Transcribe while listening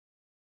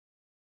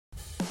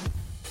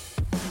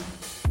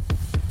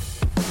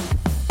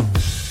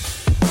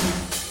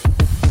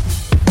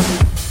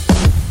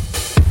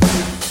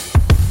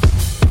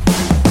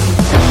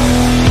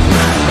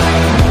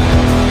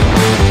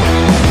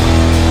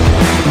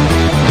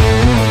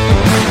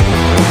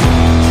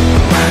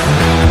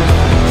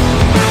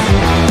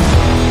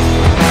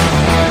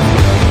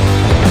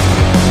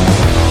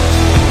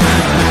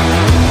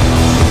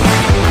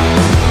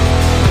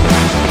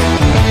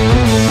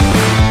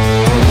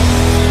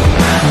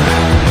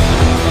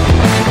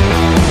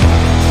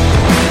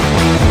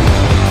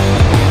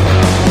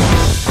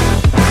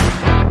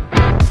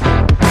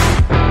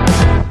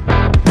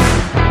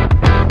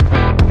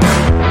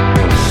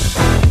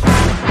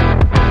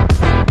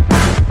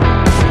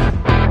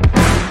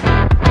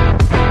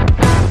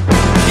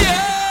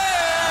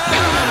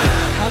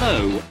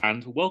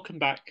welcome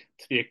back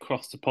to the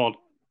Across the Pod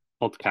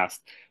podcast.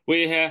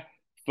 We're here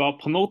for our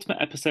penultimate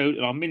episode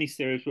in our mini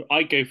series where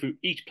I go through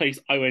each place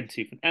I went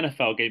to for an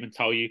NFL game and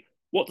tell you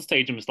what the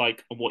stadium is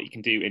like and what you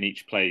can do in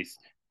each place.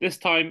 This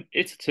time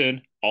it's a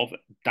turn of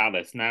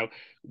Dallas. Now,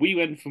 we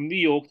went from New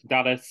York to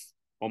Dallas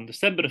on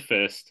December the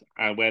 1st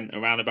and went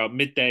around about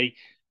midday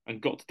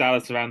and got to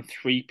Dallas around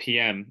 3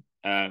 p.m.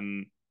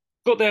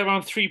 Got there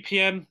around 3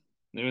 p.m.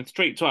 We went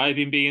straight to our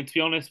Airbnb, and to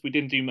be honest, we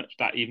didn't do much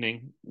that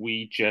evening.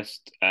 We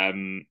just,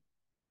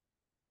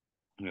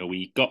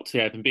 we got to the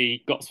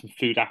Airbnb, got some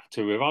food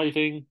after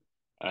arriving,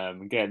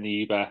 getting the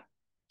Uber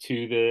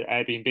to the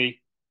Airbnb,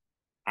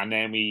 and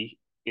then we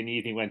in the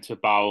evening went to a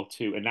bar or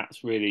two, and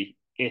that's really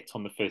it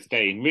on the first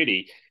day. And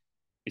really,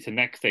 it's the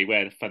next day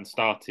where the fun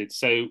started.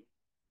 So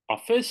our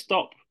first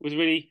stop was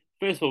really,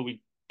 first of all,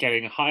 we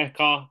getting a hire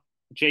car.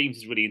 James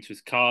is really into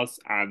his cars,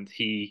 and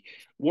he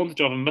wanted to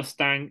drive a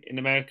Mustang in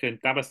America,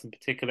 and Dallas in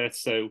particular.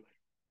 So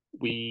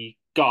we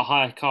got a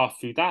hire car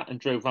through that and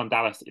drove around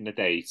Dallas in a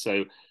day.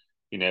 So,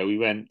 we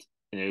went,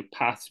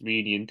 past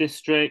Union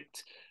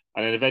District,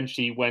 and then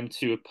eventually went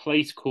to a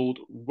place called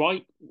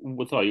White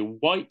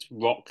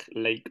Rock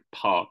Lake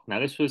Park. Now,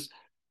 this was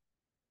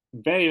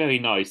very, very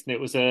nice, and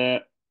it was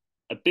a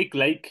big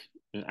lake,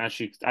 as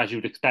you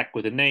would expect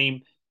with a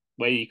name,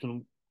 where you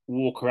can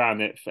walk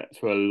around it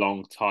for a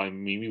long time. I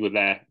mean, we were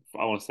there,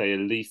 I want to say at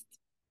least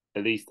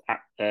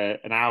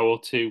an hour or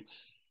two,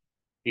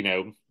 you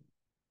know,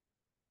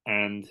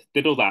 and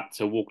did all that.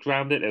 So walked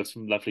around it. There was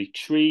some lovely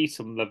trees,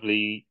 some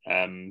lovely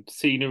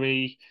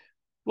scenery.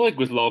 Like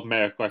with a lot of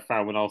America, I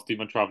found when I was doing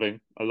my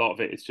traveling, a lot of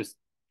it is just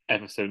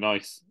ever so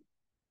nice.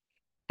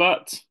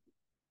 But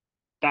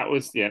that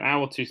was an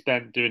hour or two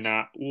spent doing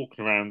that,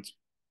 walking around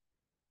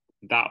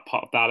that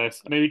part of Dallas,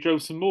 and then we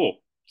drove some more.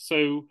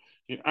 So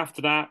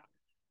after that,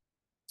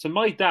 so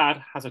my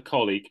dad has a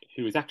colleague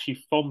who is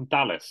actually from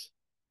Dallas,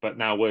 but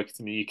now works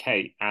in the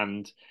UK,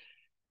 and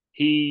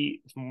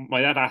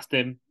my dad asked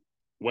him,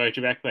 where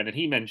do you recommend? And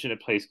he mentioned a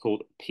place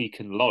called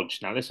Pecan Lodge.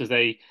 Now, this was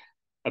a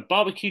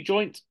barbecue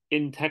joint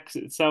in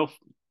Texas itself,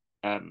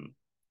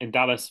 in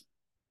Dallas,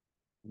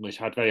 which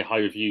had very high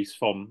reviews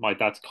from my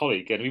dad's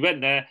colleague. And we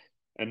went there,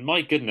 and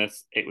my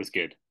goodness, it was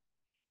good.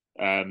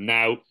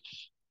 Now,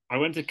 I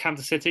went to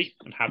Kansas City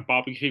and had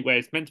barbecue where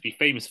it's meant to be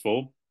famous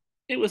for.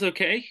 It was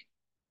okay,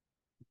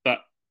 but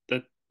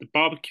the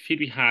barbecue food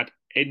we had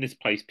in this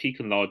place,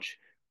 Pecan Lodge,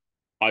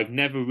 I've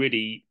never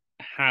really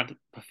had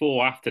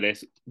before or after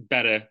this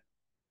better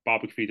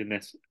barbecue than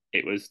this.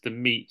 It was the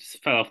meat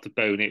just fell off the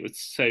bone. It was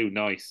so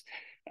nice,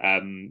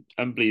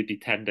 unbelievably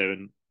tender,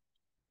 and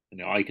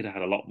I could have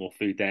had a lot more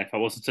food there if I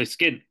wasn't so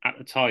skint at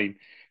the time.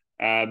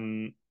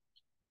 Um,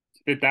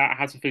 did that,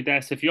 had some food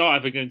there. So if you are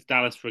ever going to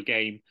Dallas for a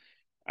game,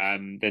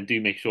 then do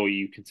make sure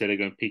you consider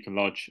going to Pecan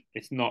Lodge.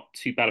 It's not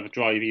too bad of a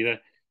drive either.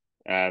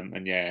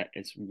 And yeah,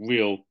 it's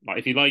real. Like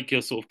if you like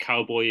your sort of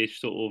cowboyish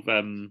sort of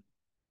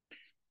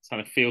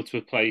kind of feel to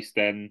a place,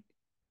 then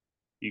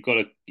you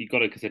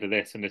gotta consider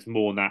this. And there's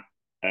more on that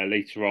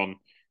later on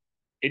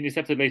in this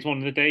episode, later on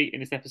in the day in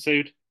this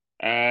episode.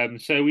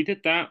 So we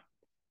did that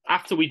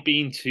after we'd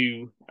been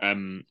to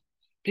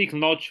Pecan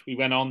Lodge. We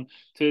went on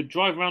to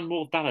drive around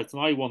more of Dallas,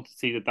 and I want to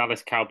see the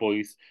Dallas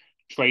Cowboys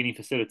training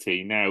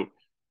facility. Now,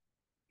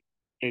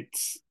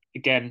 it's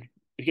again,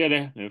 if you go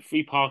there,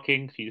 free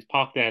parking, so you just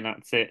park there and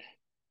that's it.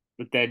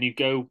 But then we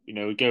go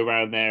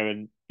around there,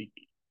 and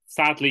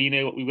sadly,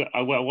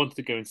 I wanted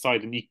to go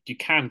inside, and you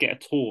can get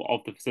a tour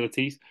of the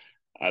facilities.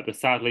 But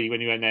sadly, when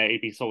we went there,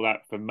 it'd been sold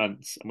out for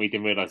months, and we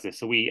didn't realize this.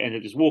 So we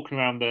ended up just walking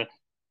around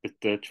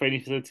the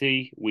training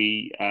facility.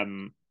 We had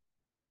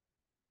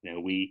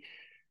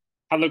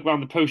a look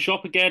around the pro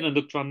shop again and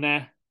looked around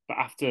there. But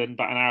after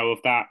about an hour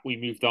of that, we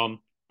moved on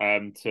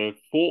to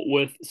Fort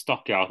Worth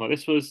Stockyard. Now,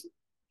 this was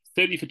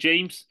certainly for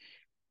James,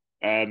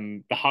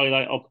 the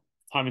highlight of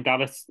time in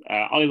Dallas.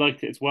 I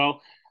liked it as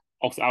well.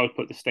 Obviously, I would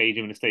put the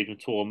stadium and the stadium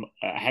tour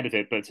ahead of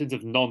it. But in terms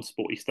of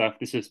non-sporty stuff,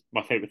 this is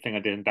my favorite thing I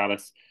did in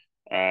Dallas.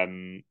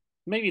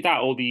 Maybe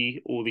that or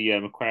the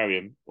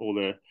aquarium,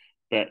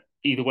 but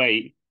either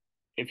way,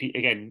 if you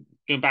again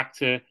going back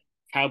to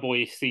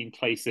cowboy scene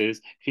places,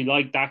 if you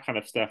like that kind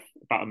of stuff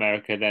about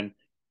America, then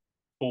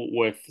Fort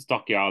Worth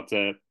Stockyards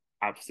are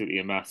absolutely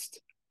a must.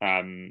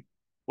 Went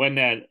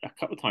there a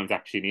couple of times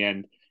actually in the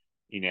end,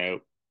 there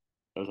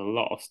was a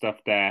lot of stuff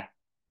there,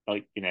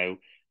 like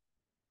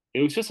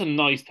it was just a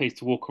nice place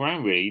to walk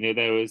around. Really,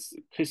 there was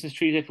Christmas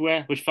trees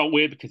everywhere, which felt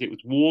weird because it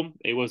was warm.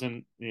 It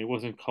wasn't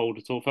cold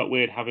at all. It felt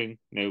weird having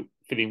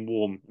feeling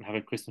warm and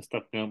having Christmas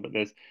stuff going on. But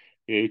there's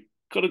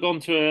could have gone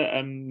to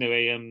a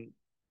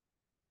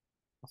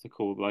what's it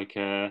called, like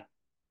a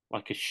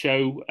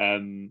show.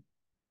 Can't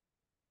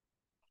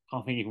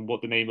think even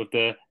what the name of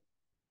the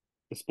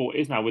sport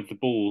is now with the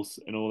balls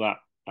and all that.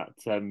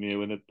 When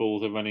the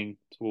balls are running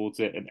towards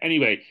it. And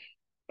anyway,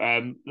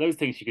 those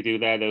things you could do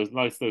there. There was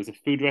those are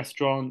food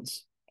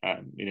restaurants.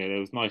 There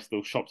was nice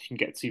little shops you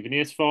can get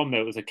souvenirs from.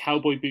 There was a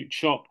cowboy boot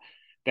shop.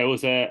 There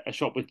was a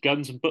shop with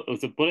guns and there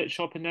was a bullet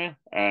shop in there.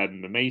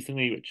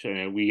 Amazingly, which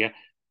we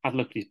had a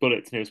look at these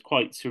bullets, and it was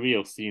quite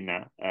surreal seeing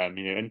that.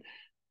 And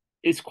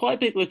it's quite a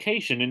big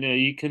location, and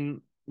you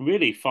can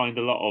really find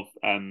a lot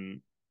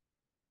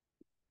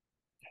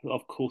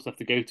of cool stuff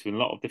to go to, and a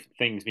lot of different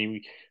things. I mean,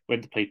 we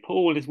went to play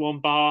pool in this one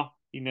bar.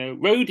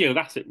 Rodeo.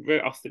 That's it.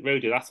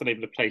 Rodeo. That's the name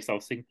of the place I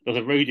was thinking. There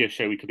was a rodeo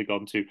show we could have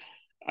gone to.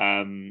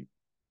 Um,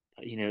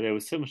 there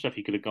was so much stuff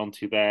you could have gone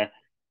to there.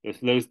 There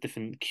was loads of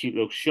different cute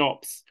little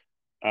shops.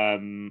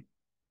 Um,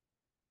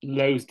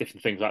 Loads of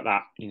different things like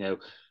that. You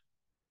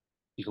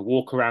could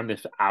walk around there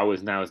for hours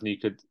and hours, and we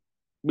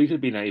could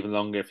have been there even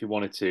longer if you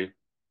wanted to.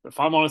 But if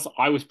I'm honest,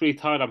 I was pretty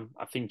tired.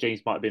 I think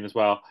James might have been as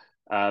well.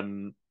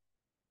 Um,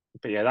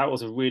 but yeah, that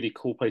was a really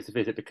cool place to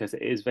visit because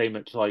it is very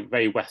much like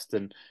very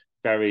Western,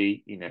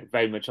 very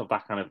much of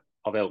that kind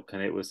of ilk,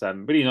 and it was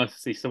really nice to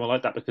see someone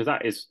like that because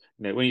that is,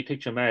 when you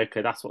picture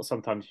America, that's what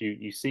sometimes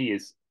you see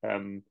is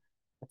a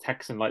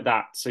Texan like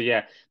that. So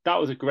yeah, that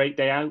was a great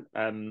day out.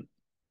 I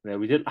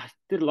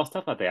did a lot of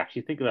stuff that day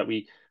actually. Think about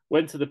we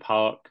went to the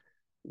park,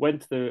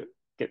 went to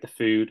get the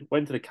food,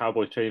 went to the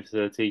Cowboys training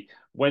facility,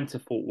 went to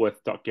Fort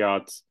Worth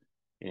dockyards.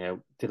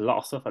 Did a lot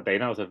of stuff that day,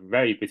 and that was a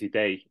very busy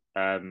day.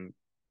 The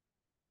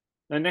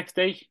next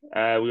day,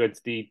 we went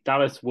to the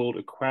Dallas World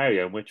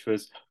Aquarium, which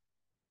was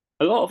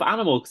a lot of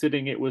animals,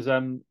 considering it was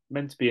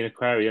meant to be an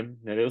aquarium.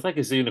 It was like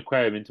a zoo and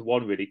aquarium into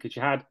one, really, because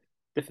you had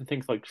different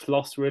things like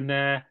sloths were in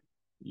there.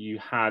 You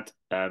had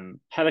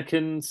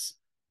pelicans.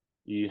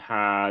 You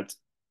had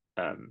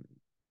um,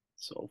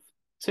 sort of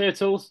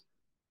turtles,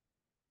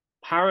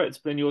 parrots,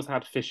 but then you also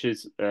had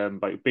fishes,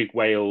 like big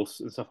whales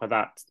and stuff like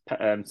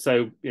that.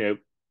 So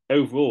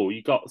overall,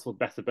 you got sort of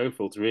best of both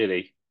worlds,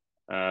 really.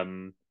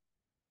 Um,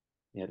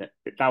 yeah,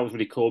 that was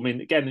really cool. I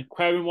mean, again,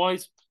 aquarium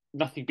wise,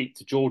 nothing beats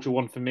the Georgia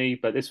one for me,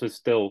 but this was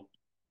still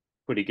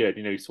pretty good.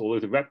 You saw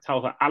loads of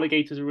reptiles, like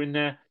alligators are in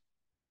there,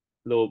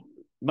 little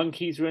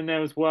monkeys are in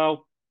there as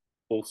well,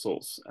 all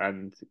sorts.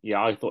 And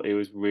yeah, I thought it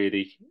was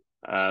really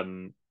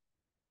um,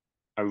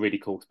 a really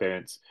cool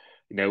experience.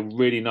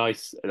 Really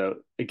nice.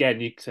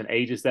 Again, you can spend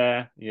ages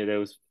there. There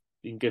was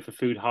you can go for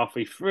food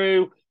halfway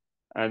through,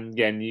 and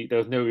again, there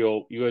was no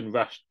real you weren't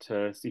rushed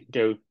to, so you can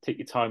go take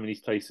your time in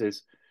these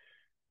places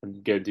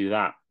and go do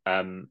that.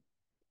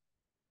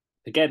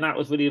 Again, that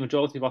was really the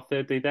majority of our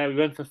third day there. We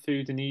went for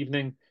food in the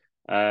evening.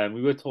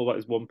 We were told about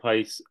this one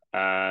place.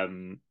 I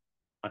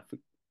think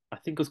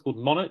it was called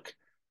Monarch,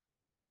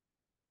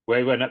 where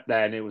we went up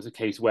there, and it was a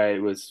case where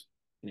it was,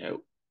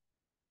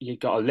 you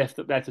got a lift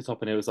up there to the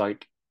top, and it was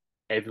like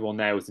everyone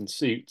there was in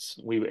suits.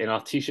 We were in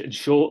our t-shirt and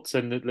shorts,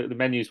 and the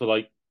menus were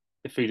like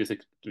the food is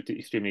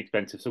extremely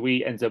expensive. So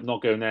we ended up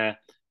not going there.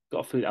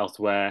 Got food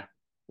elsewhere.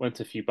 Went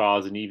to a few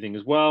bars in the evening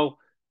as well,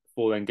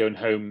 before then going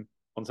home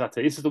on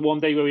Saturday. This is the one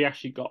day where we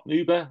actually got an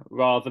Uber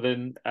rather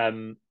than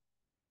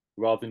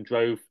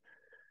drove.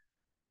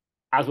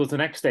 As was the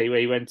next day where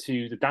we went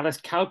to the Dallas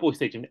Cowboys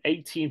Stadium,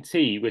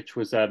 AT&T, which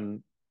was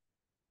an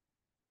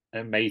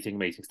amazing,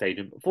 amazing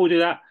stadium. Before we do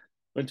that,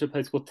 went to a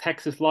place called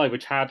Texas Live,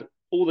 which had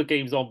all the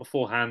games on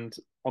beforehand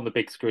on the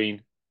big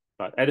screen.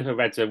 Like Edinburgh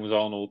Red Zone was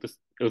on,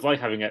 it was like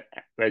having a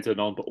Red Zone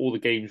on, but all the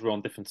games were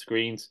on different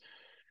screens.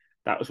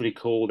 That was really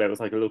cool. There was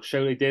like a little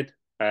show they did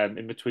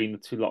in between the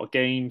two lot of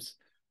games.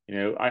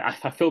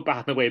 I feel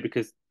bad in a way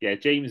because yeah,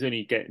 James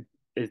only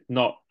is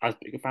not as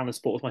big a fan of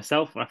sport as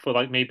myself, and I feel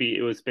like maybe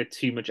it was a bit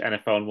too much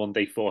NFL in one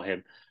day for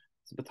him.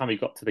 So by the time we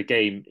got to the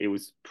game, it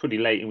was pretty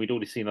late, and we'd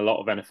already seen a lot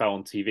of NFL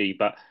on TV.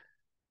 But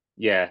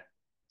yeah, in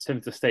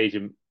terms of the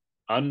stadium,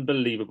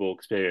 unbelievable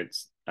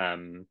experience.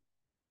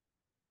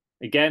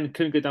 Again,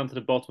 couldn't go down to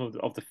the bottom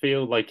of the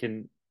field like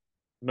in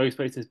most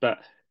places, but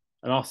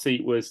our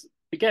seat was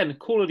again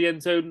corner of the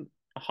end zone,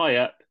 high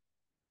up.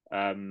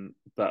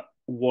 But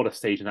what a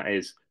stadium that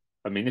is!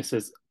 I mean, this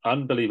is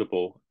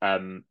unbelievable.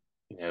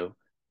 The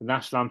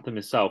national anthem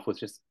itself was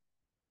just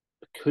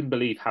I couldn't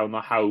believe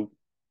how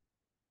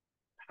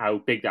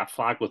big that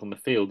flag was on the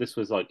field. This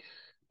was like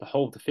the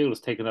whole of the field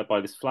was taken up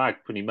by this flag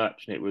pretty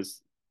much, and it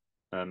was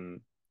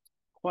um,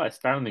 quite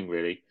astounding,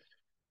 really.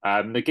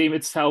 The game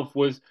itself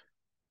was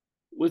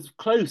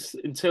close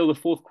until the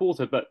fourth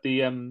quarter, but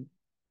the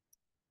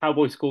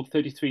Cowboys scored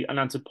 33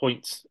 unanswered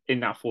points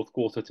in that fourth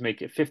quarter to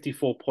make it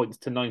 54 points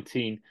to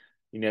 19.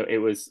 It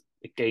was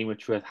a game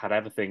which had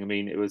everything. I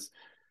mean, it was,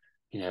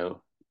 you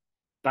know,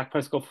 Dak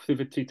Prescott threw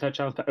for two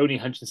touchdowns, but only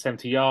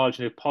 170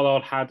 yards.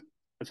 Pollard had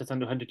just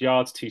under 100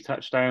 yards, two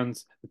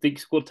touchdowns. Deke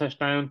scored a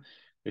touchdown.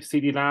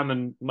 CeeDee Lamb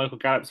and Michael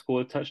Gallup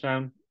scored a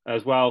touchdown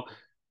as well.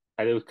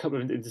 There was a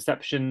couple of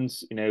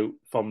interceptions,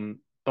 from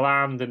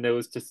Bland, and it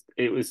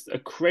was a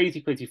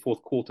crazy, crazy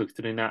fourth quarter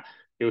considering that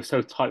it was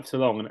so tight for so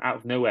long, and out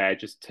of nowhere, it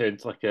just turned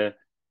to like a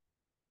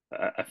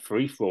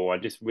free for all. I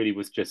just really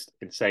was just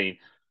insane.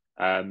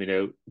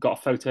 Got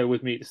a photo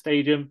with me at the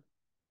stadium.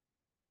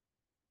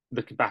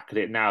 Looking back at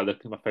it now,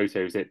 looking at my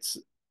photos, it's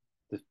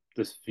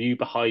this view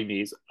behind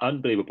me is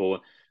unbelievable.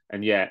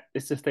 And yeah,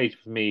 it's a stage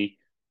for me,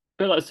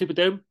 a bit like a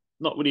Superdome,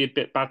 not really a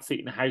bit bad seat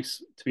in the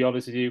house, to be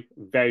honest with you.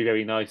 Very,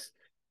 very nice.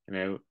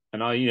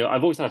 And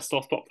I've always had a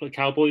soft spot for the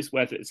Cowboys,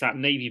 whether it's that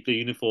navy blue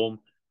uniform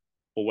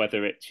or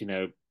whether it's,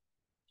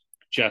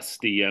 just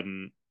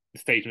the the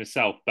stadium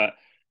itself. But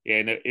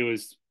yeah, no, it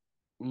was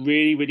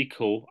really, really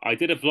cool. I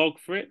did a vlog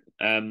for it,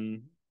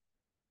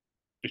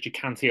 which you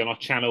can see on our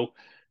channel.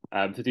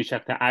 So do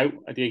check that out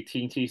at the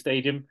AT&T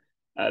Stadium.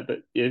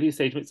 But yeah, the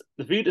stadium, it's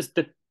the view. Just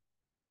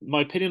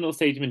my opinion on the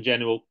stadium in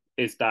general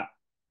is that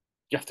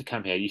you have to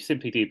come here. You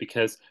simply do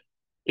because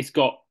it's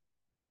got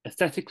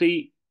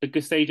aesthetically a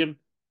good stadium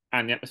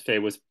and the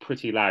atmosphere was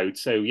pretty loud.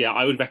 So yeah,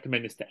 I would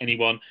recommend this to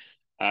anyone.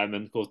 And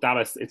of course,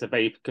 Dallas is a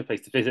very good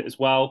place to visit as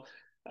well.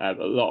 A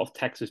lot of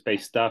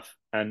Texas-based stuff,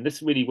 and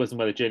this really wasn't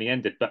where the journey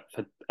ended. But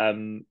for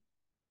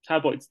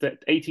Cowboys, the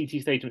AT&T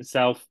Stadium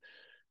itself,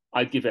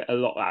 I'd give it a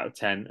lot out of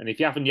 10. And if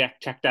you haven't yet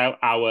checked out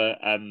our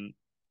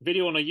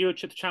video on our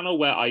YouTube channel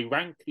where I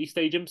rank these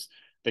stadiums,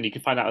 then you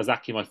can find out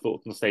exactly my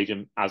thoughts on the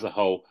stadium as a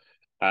whole.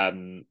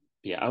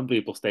 Yeah,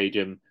 unbelievable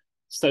stadium,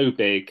 so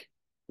big.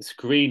 The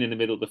screen in the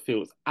middle of the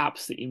field is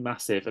absolutely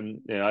massive,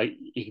 and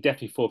you can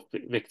definitely fall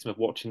victim of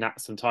watching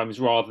that sometimes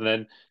rather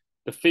than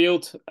the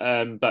field.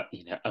 But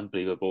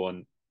unbelievable,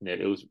 and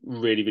it was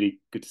really, really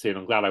good to see, and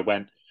I'm glad I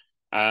went.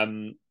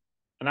 Um,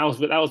 and that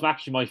was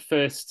actually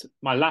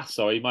my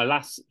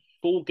last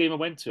full game I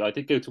went to. I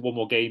did go to one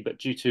more game, but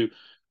due to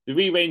the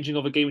rearranging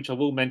of a game, which I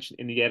will mention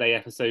in the LA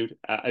episode,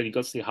 I only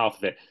got to see half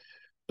of it.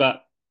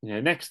 But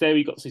next day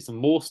we got to see some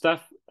more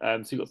stuff.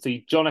 So we got to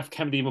see John F.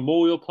 Kennedy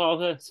Memorial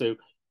Plaza. So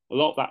a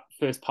lot of that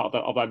first part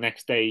of that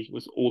next day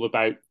was all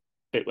about the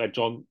bit where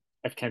John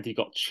F. Kennedy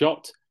got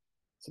shot.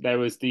 So there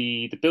was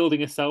the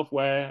building itself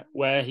where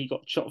he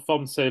got shot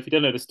from. So if you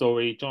don't know the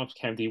story, John F.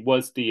 Kennedy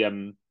was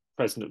the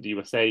president of the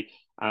USA,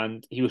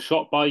 and he was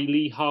shot by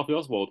Lee Harvey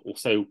Oswald.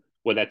 Also,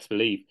 we're led to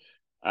believe.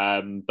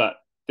 But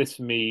this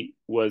for me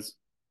was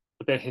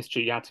a bit of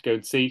history you had to go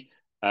and see.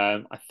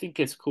 I think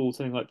it's called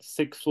something like the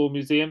Sixth Floor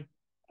Museum,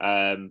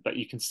 but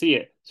you can see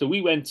it. So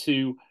we went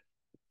to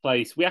a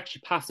place, we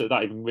actually passed it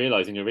without even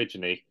realizing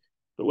originally.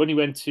 But when we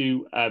went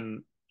to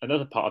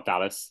another part of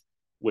Dallas,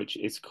 which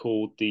is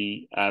called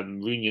the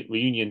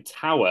Reunion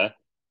Tower,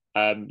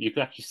 you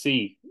could actually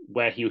see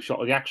where he was shot,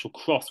 or the actual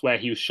cross where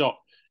he was shot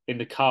in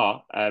the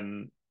car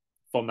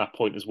from that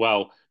point as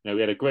well. We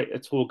had a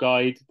tour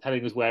guide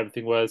telling us where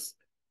everything was.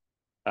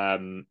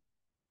 Um,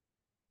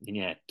 and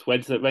yeah,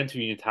 went to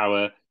Union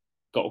Tower,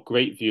 got a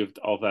great view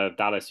of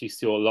Dallas. You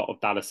saw a lot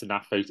of Dallas in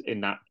that photo, in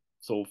that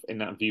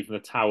view from the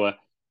tower.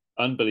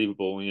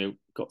 Unbelievable.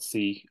 Got to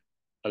see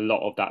a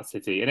lot of that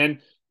city. And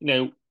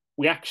then,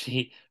 we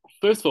actually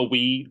first of all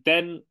we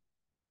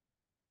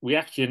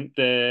actually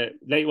the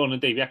later on in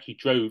the day we actually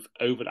drove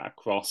over that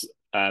cross.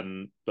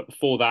 But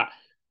before that,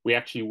 we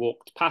actually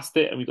walked past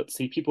it and we got to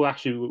see people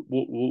actually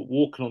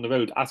walking on the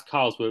road as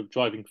cars were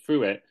driving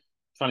through it,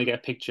 trying to get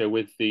a picture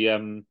with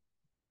the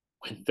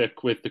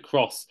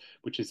cross,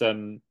 which is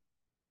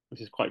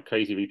quite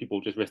crazy. Really,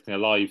 people just risking their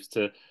lives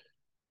to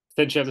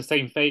potentially have the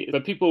same fate.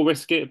 But people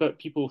risk it, but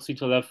people seem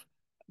to love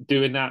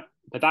doing that.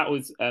 But that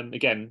was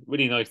again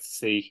really nice to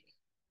see.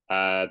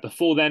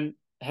 Before then,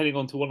 heading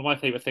on to one of my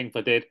favorite things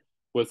I did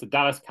was the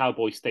Dallas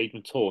Cowboys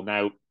Stadium tour.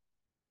 Now,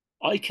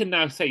 I can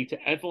now say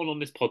to everyone on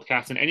this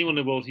podcast and anyone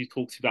in the world who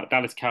talks about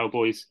Dallas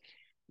Cowboys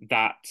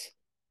that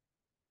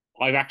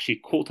I've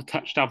actually caught a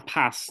touchdown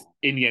pass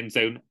in the end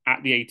zone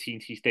at the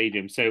AT&T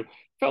Stadium. So it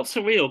felt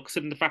surreal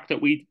considering the fact that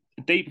we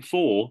the day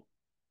before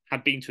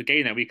had been to a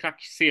game there. We could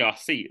actually see our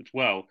seat as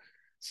well.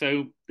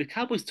 So the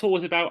Cowboys tour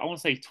was about, I want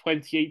to say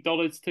 $28,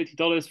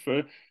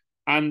 $30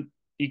 and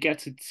you get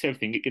to see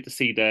everything. You get to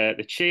see the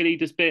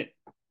cheerleaders bit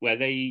where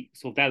they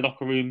sort of their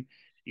locker room.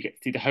 You get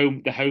to see the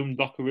home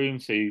locker room.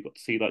 So you got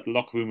to see like the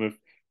locker room of.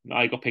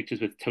 I got pictures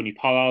with Tony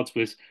Pollard's,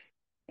 with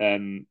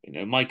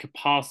Micah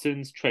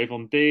Parsons,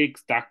 Trayvon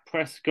Diggs, Dak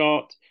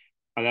Prescott,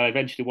 and then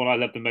eventually one I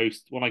love the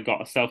most, one I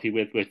got a selfie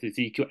with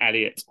Ezekiel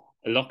Elliott,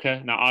 a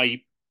locker. Now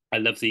I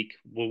love Zeke,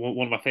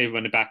 one of my favorite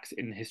running backs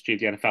in the history of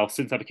the NFL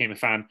since I became a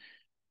fan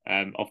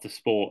of the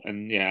sport,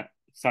 and yeah,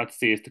 sad to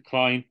see his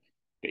decline.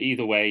 But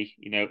either way,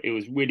 it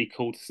was really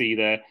cool to see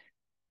the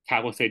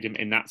Cowboy Stadium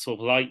in that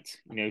sort of light.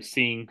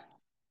 Seeing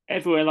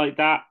everywhere like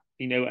that.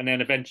 And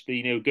then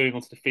eventually, going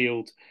onto the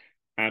field.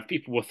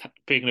 People were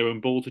bringing their own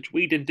balls, which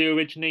we didn't do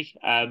originally.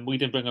 We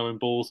didn't bring our own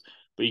balls,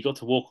 but you got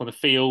to walk on the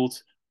field,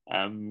 go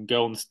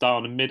on the star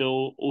in the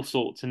middle, all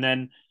sorts. And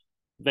then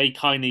they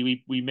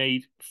kindly we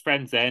made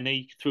friends there, and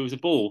they threw us a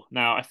ball.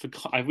 Now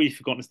I really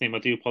forgotten his name. I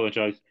do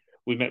apologise.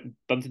 We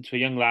bumped into a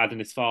young lad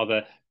and his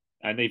father,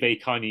 and they very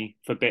kindly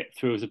for a bit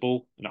threw us a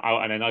ball,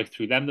 and then I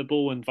threw them the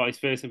ball, and vice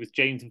versa. With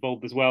James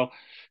involved as well,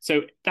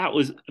 so that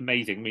was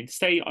amazing. I mean,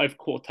 say I've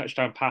caught a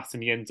touchdown pass in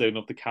the end zone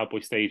of the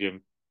Cowboy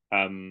Stadium.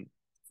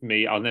 For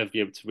me, I'll never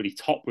be able to really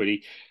top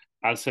really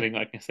as something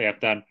I can say I've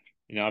done.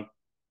 I've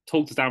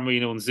talked to Dan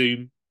Marino on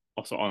Zoom,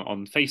 also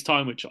on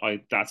FaceTime, which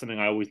that's something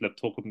I always love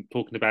talking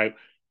about.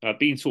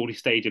 Being to all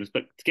these stadiums,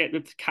 but to get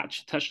them to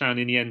catch a touchdown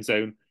in the end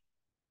zone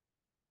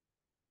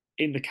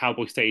in the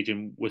Cowboy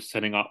Stadium was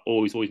something I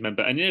always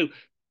remember. And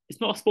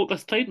it's not a sport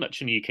that's played much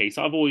in the UK,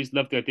 so I've always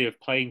loved the idea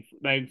of playing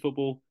American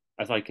football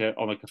as on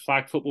a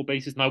flag football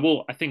basis. And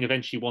I think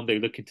eventually one day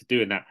look into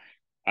doing that.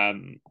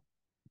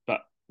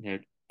 But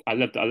I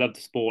love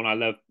the sport and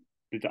I love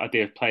the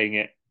idea of playing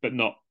it but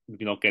not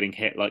maybe not getting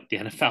hit like the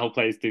NFL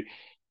players do.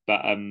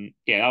 But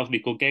yeah, that was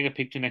really cool. Getting a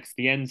picture next to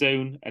the end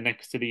zone and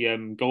next to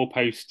the goal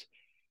post,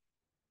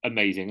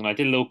 amazing. And I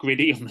did a little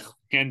gritty on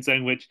the end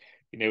zone, which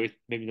is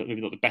maybe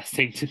not the best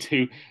thing to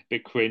do, a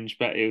bit cringe,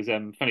 but it was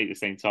funny at the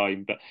same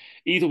time. But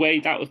either way,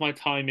 that was my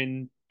time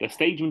in the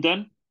stadium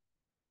done.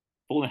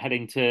 All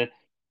heading to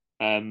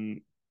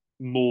um,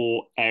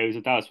 more areas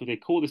of Dallas, where they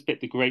call this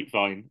bit the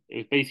Grapevine. It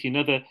was basically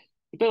another,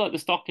 a bit like the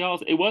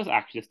Stockyards. It was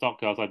actually the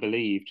Stockyards, I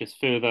believe, just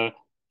further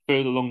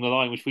along the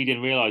line, which we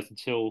didn't realize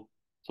until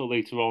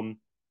later on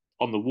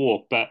the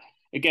walk. But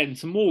again,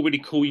 some more really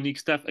cool, unique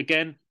stuff.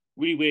 Again,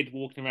 really weird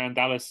walking around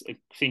Dallas,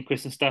 seeing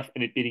Christmas stuff,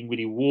 and it being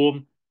really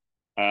warm.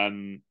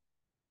 Um,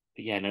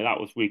 but yeah, no, that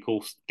was really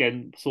cool.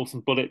 Again, saw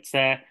some bullets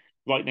there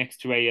right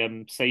next to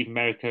a Save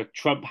America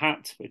Trump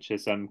hat, which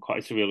is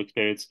quite a surreal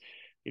experience.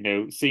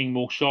 Seeing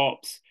more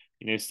shops,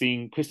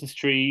 seeing Christmas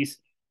trees.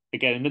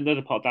 Again,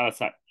 another part of Dallas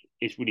that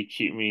is really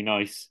cute and really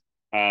nice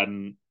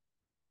um,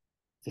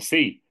 to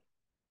see.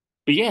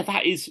 But yeah,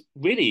 that is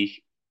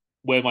really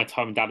where my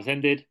time in Dallas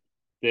ended.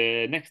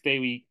 The next day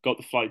we got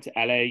the flight to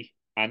LA,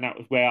 and that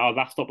was where our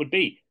last stop would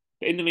be.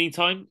 But in the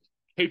meantime,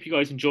 hope you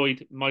guys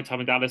enjoyed my time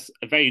in Dallas,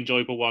 a very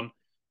enjoyable one.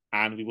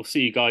 And we will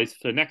see you guys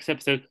for the next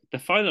episode, the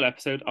final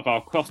episode of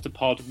our Cross the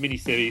Pod mini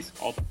series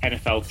of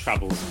NFL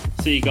travels.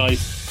 See you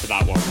guys for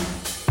that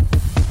one.